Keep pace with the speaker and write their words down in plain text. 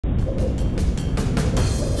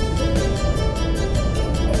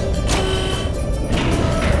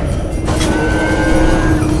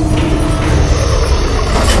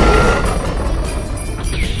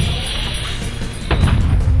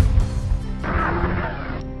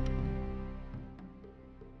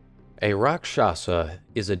A Rakshasa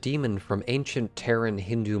is a demon from ancient Terran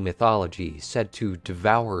Hindu mythology said to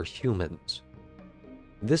devour humans.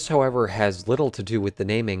 This, however, has little to do with the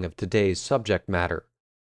naming of today's subject matter.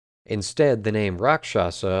 Instead, the name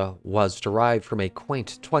Rakshasa was derived from a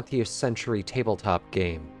quaint 20th century tabletop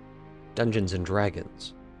game, Dungeons &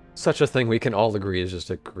 Dragons. Such a thing we can all agree is just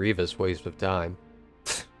a grievous waste of time.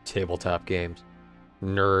 Tabletop games.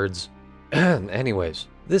 Nerds. Anyways,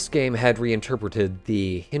 this game had reinterpreted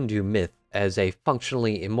the Hindu myth as a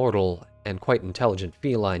functionally immortal and quite intelligent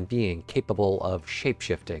feline being capable of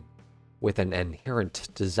shapeshifting, with an inherent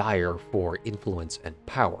desire for influence and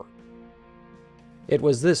power. It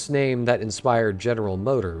was this name that inspired General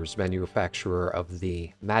Motors, manufacturer of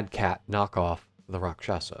the Mad Cat knockoff, the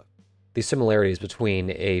Rakshasa. The similarities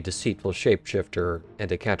between a deceitful shapeshifter and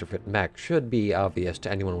a counterfeit mech should be obvious to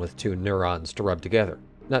anyone with two neurons to rub together.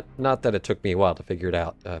 Not that it took me a while to figure it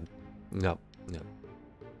out. No.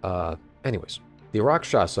 Anyways. The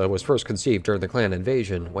Rakshasa was first conceived during the clan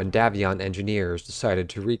invasion when Davion engineers decided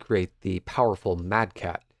to recreate the powerful Mad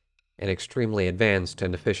Cat, an extremely advanced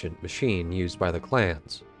and efficient machine used by the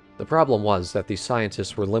clans. The problem was that the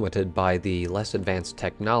scientists were limited by the less advanced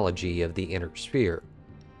technology of the inner sphere.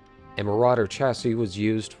 A Marauder chassis was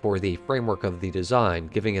used for the framework of the design,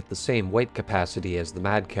 giving it the same weight capacity as the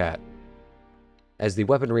Mad Cat. As the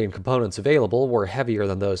weaponry and components available were heavier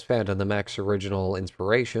than those found in the mech's original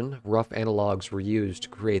inspiration, rough analogs were used to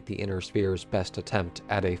create the inner sphere's best attempt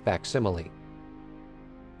at a facsimile.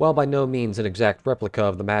 While by no means an exact replica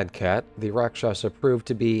of the Mad Cat, the Rakshasa proved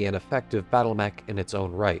to be an effective battle mech in its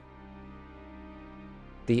own right.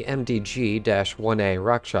 The MDG-1A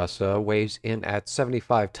Rakshasa weighs in at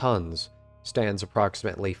 75 tons, stands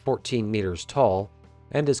approximately 14 meters tall,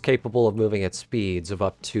 and is capable of moving at speeds of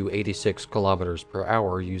up to 86 kilometers per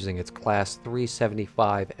hour using its Class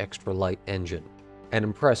 375 extra-light engine. An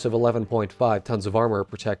impressive 11.5 tons of armor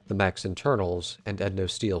protect the mech's internals and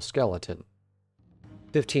endosteel skeleton.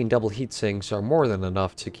 15 double heatsinks are more than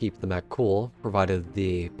enough to keep the mech cool, provided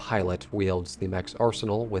the pilot wields the mech's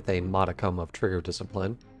arsenal with a modicum of trigger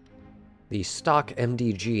discipline. The stock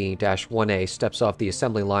MDG-1A steps off the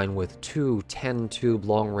assembly line with two 10-tube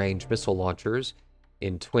long-range missile launchers,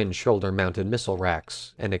 in twin shoulder-mounted missile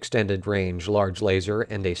racks, an extended-range large laser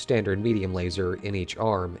and a standard medium laser in each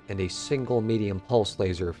arm, and a single medium pulse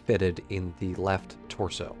laser fitted in the left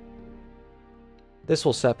torso. This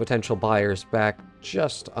will set potential buyers back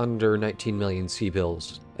just under 19 million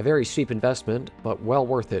C-bills, a very steep investment, but well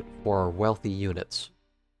worth it for wealthy units.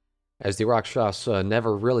 As the Rakshasa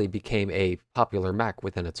never really became a popular mech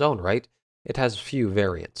within its own right, it has few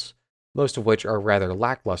variants, most of which are rather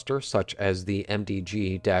lackluster, such as the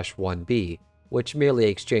MDG-1B, which merely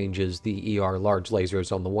exchanges the ER large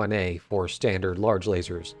lasers on the 1A for standard large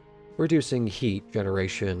lasers, reducing heat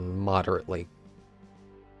generation moderately.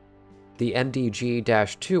 The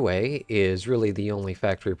MDG-2A is really the only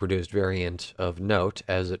factory-produced variant of note,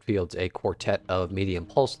 as it fields a quartet of medium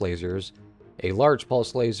pulse lasers, a large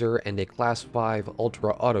pulse laser, and a Class 5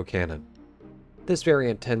 ultra autocannon. This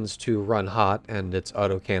variant tends to run hot, and its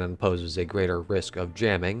autocannon poses a greater risk of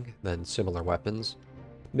jamming than similar weapons,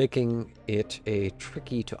 making it a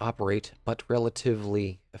tricky-to-operate but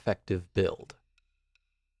relatively effective build.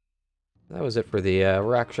 That was it for the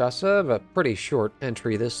Rakshasa, a pretty short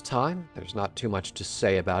entry this time. There's not too much to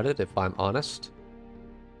say about it, if I'm honest.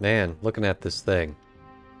 Man, looking at this thing.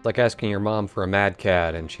 It's like asking your mom for a Mad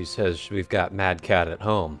Cat, and she says we've got Mad Cat at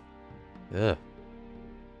home. Ugh.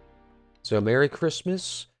 So Merry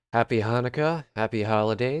Christmas, Happy Hanukkah, Happy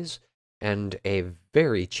Holidays, and a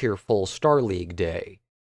very cheerful Star League day.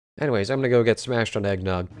 Anyways, I'm gonna go get smashed on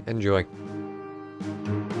eggnog. Enjoy.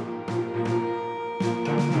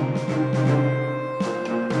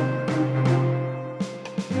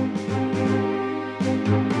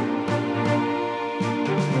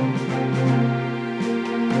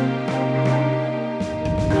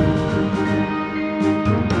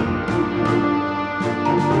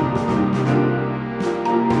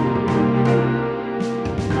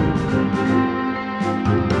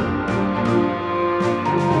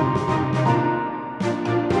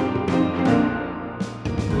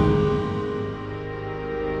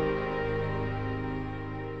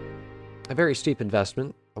 A very steep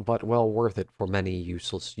investment, but well worth it for many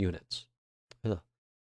useless units.